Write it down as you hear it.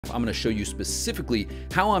I'm going to show you specifically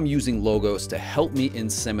how I'm using Logos to help me in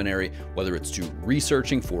seminary, whether it's to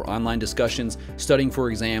researching for online discussions, studying for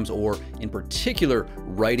exams, or in particular,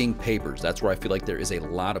 writing papers. That's where I feel like there is a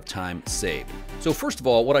lot of time saved. So first of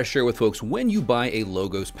all, what I share with folks, when you buy a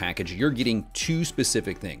Logos package, you're getting two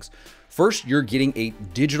specific things. First, you're getting a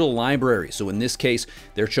digital library. So in this case,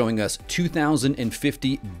 they're showing us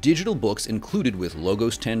 2,050 digital books included with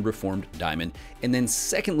Logos 10 Reformed Diamond. And then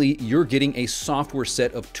secondly, you're getting a software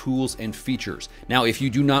set of tools and features. Now, if you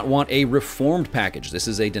do not want a Reformed package, this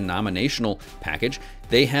is a denominational package,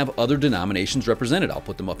 they have other denominations represented. I'll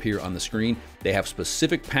put them up here on the screen. They have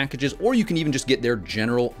specific packages, or you can even just get their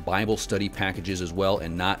general Bible study packages as well,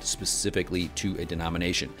 and not specifically to a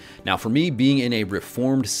denomination. Now, for me, being in a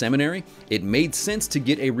Reformed seminary, it made sense to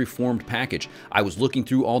get a Reformed package. I was looking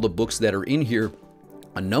through all the books that are in here.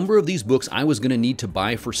 A number of these books I was going to need to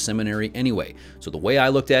buy for seminary anyway. So the way I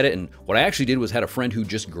looked at it, and what I actually did was had a friend who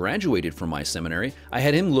just graduated from my seminary. I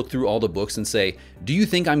had him look through all the books and say, do you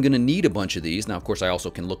think I'm going to need a bunch of these? Now, of course, I also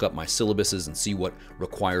can look up my syllabuses and see what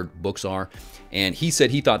required books are. And he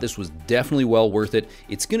said he thought this was definitely well worth it.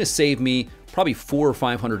 It's going to save me probably $400 or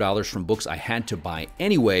 $500 from books I had to buy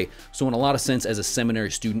anyway. So in a lot of sense, as a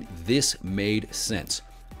seminary student, this made sense.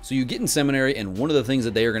 So you get in seminary, and one of the things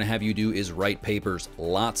that they are going to have you do is write papers,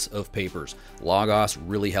 lots of papers. Logos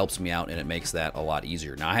really helps me out, and it makes that a lot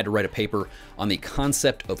easier. Now, I had to write a paper on the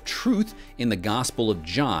concept of truth in the Gospel of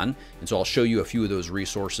John, and so I'll show you a few of those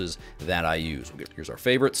resources that I use. Here's our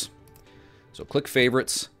favorites. So click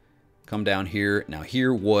favorites, come down here. Now,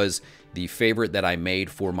 here was the favorite that I made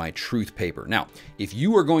for my truth paper. Now, if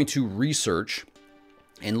you are going to research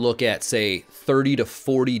and look at, say, 30 to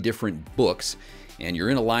 40 different books, and you're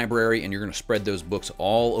in a library and you're going to spread those books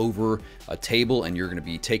all over a table, and you're going to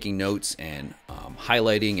be taking notes and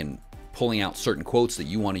highlighting and pulling out certain quotes that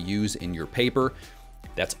you want to use in your paper.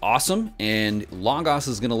 That's awesome, and Logos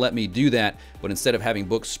is going to let me do that, but instead of having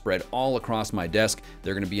books spread all across my desk,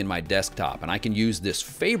 they're going to be in my desktop, and I can use this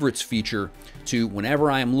favorites feature to,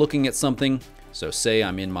 whenever I am looking at something, so say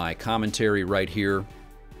I'm in my commentary right here,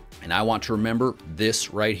 and I want to remember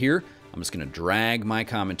this right here, I'm just going to drag my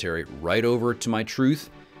commentary right over to my truth,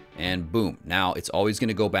 and boom. Now it's always going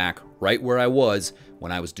to go back right where I was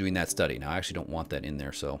when I was doing that study. Now I actually don't want that in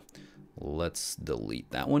there, so let's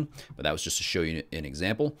delete that one. But that was just to show you an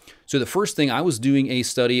example. So the first thing, I was doing a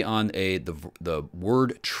study on the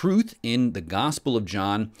word truth in the Gospel of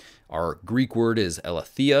John. Our Greek word is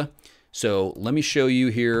aletheia. So let me show you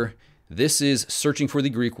here. This is searching for the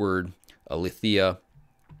Greek word aletheia,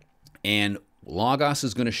 and Logos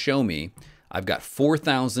is going to show me I've got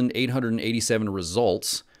 4,887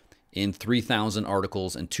 results in 3,000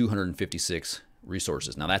 articles and 256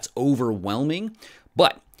 resources. Now that's overwhelming,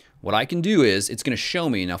 but what I can do is it's going to show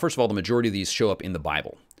me, now first of all, the majority of these show up in the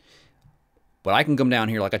Bible. But I can come down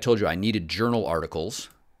here, like I told you, I needed journal articles.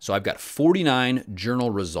 So I've got 49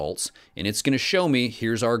 journal results, and it's going to show me,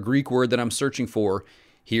 here's our Greek word that I'm searching for.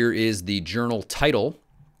 Here is the journal title.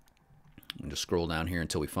 I'm going to scroll down here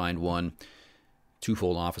until we find one.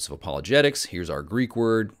 Twofold Office of Apologetics. Here's our Greek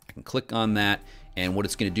word. I can click on that, and what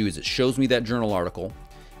it's going to do is it shows me that journal article,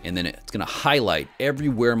 and then it's going to highlight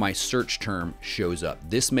everywhere my search term shows up.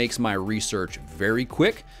 This makes my research very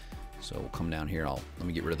quick. So we'll come down here. Let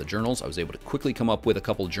me get rid of the journals. I was able to quickly come up with a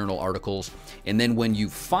couple journal articles, and then when you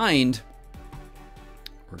find,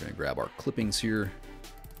 we're going to grab our clippings here.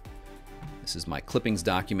 This is my clippings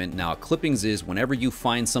document. Now, clippings is whenever you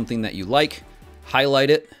find something that you like,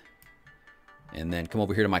 highlight it, and then come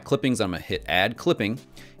over here to my clippings. I'm going to hit add clipping.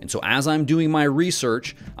 And so as I'm doing my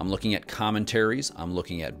research, I'm looking at commentaries, I'm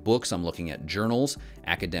looking at books, I'm looking at journals,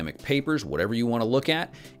 academic papers, whatever you want to look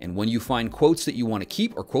at. And when you find quotes that you want to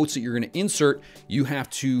keep or quotes that you're going to insert, you have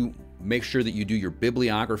to make sure that you do your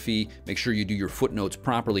bibliography, make sure you do your footnotes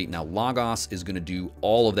properly. Now, Logos is going to do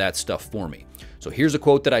all of that stuff for me. So here's a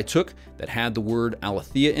quote that I took that had the word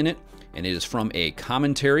aletheia in it, and it is from a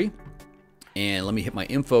commentary. And let me hit my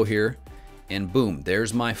info here. And boom,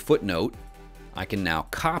 there's my footnote. I can now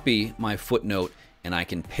copy my footnote and I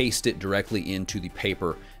can paste it directly into the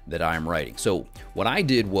paper that I'm writing. So what I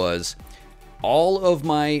did was all of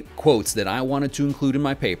my quotes that I wanted to include in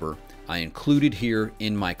my paper, I included here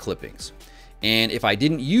in my clippings. And if I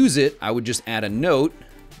didn't use it, I would just add a note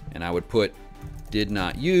and I would put did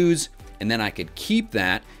not use, and then I could keep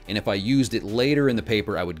that. And if I used it later in the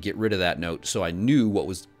paper, I would get rid of that note so I knew what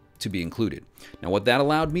was to be included. Now what that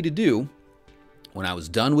allowed me to do, when I was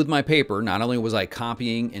done with my paper, not only was I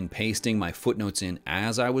copying and pasting my footnotes in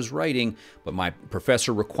as I was writing, but my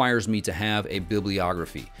professor requires me to have a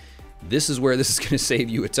bibliography. This is where this is going to save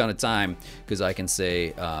you a ton of time, because I can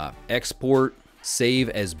say export save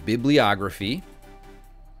as bibliography.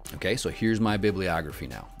 Okay, so here's my bibliography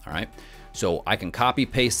now, all right? So I can copy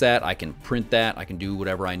paste that, I can print that, I can do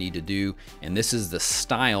whatever I need to do. And this is the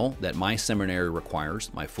style that my seminary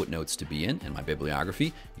requires my footnotes to be in and my bibliography.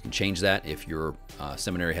 You can change that if your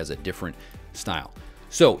seminary has a different style.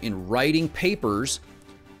 So in writing papers,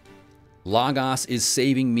 Logos is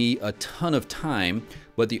saving me a ton of time,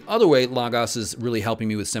 but the other way Logos is really helping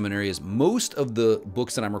me with seminary is most of the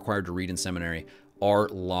books that I'm required to read in seminary are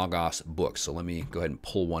Logos books. So let me go ahead and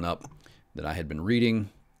pull one up that I had been reading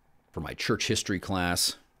for my church history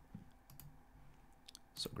class.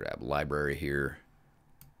 So grab library here.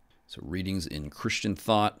 So Readings in Christian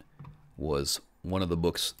Thought was one of the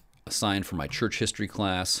books assigned for my church history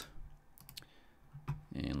class.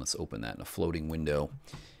 And let's open that in a floating window.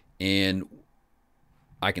 And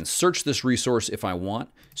I can search this resource if I want.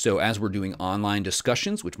 So as we're doing online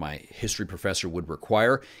discussions, which my history professor would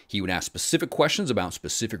require, he would ask specific questions about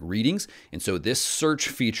specific readings. And so this search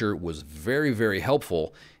feature was very, very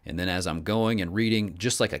helpful. And then as I'm going and reading,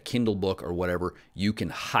 just like a Kindle book or whatever, you can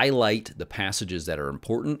highlight the passages that are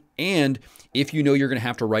important. And if you know you're going to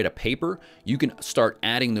have to write a paper, you can start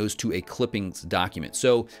adding those to a clippings document.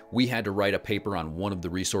 So we had to write a paper on one of the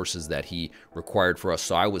resources that he required for us.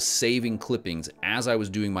 So I was saving clippings as I was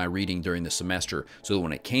doing my reading during the semester, so that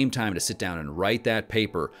when it came time to sit down and write that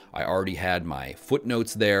paper, I already had my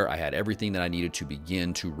footnotes there. I had everything that I needed to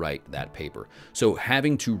begin to write that paper. So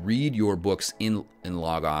having to read your books in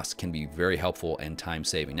Logos can be very helpful and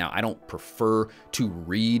time-saving. Now, I don't prefer to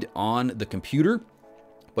read on the computer,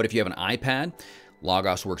 but if you have an iPad,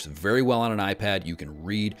 Logos works very well on an iPad. You can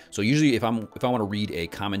read. So usually if I want to read a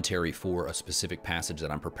commentary for a specific passage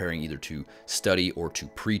that I'm preparing either to study or to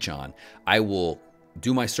preach on, I will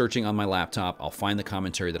do my searching on my laptop. I'll find the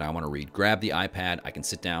commentary that I want to read, grab the iPad. I can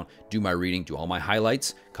sit down, do my reading, do all my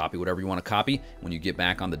highlights, copy whatever you want to copy. When you get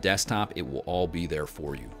back on the desktop, it will all be there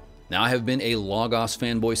for you. Now, I have been a Logos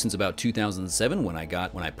fanboy since about 2007 when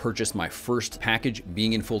I purchased my first package.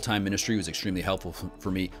 Being in full-time ministry was extremely helpful for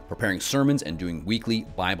me preparing sermons and doing weekly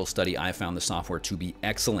Bible study. I found the software to be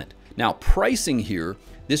excellent. Now, pricing here,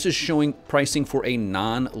 this is showing pricing for a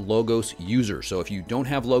non-Logos user. So if you don't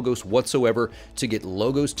have Logos whatsoever, to get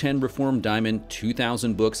Logos 10 Reformed Diamond,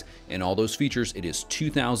 2,000 books, and all those features, it is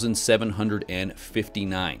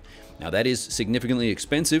 $2,759. Now, that is significantly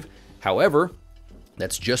expensive. However,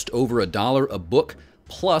 that's just over $1 a book,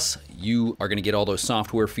 plus you are going to get all those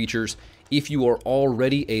software features. If you are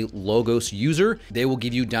already a Logos user, they will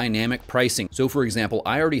give you dynamic pricing. So for example,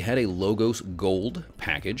 I already had a Logos Gold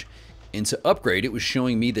package, and to upgrade, it was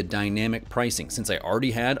showing me the dynamic pricing. Since I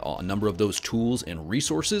already had a number of those tools and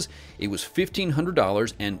resources, it was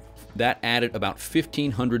 $1,500, and that added about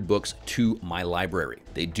 1,500 books to my library.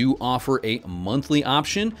 They do offer a monthly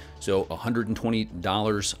option, so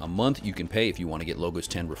 $120 a month you can pay if you want to get Logos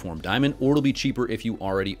 10 Reformed Diamond, or it'll be cheaper if you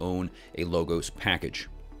already own a Logos package.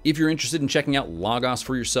 If you're interested in checking out Logos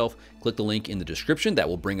for yourself, click the link in the description. That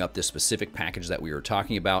will bring up this specific package that we were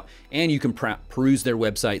talking about, and you can peruse their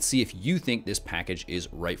website, see if you think this package is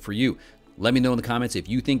right for you. Let me know in the comments if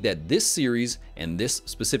you think that this series and this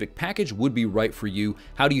specific package would be right for you.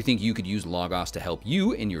 How do you think you could use Logos to help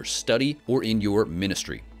you in your study or in your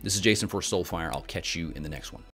ministry? This is Jason for Soulfire. I'll catch you in the next one.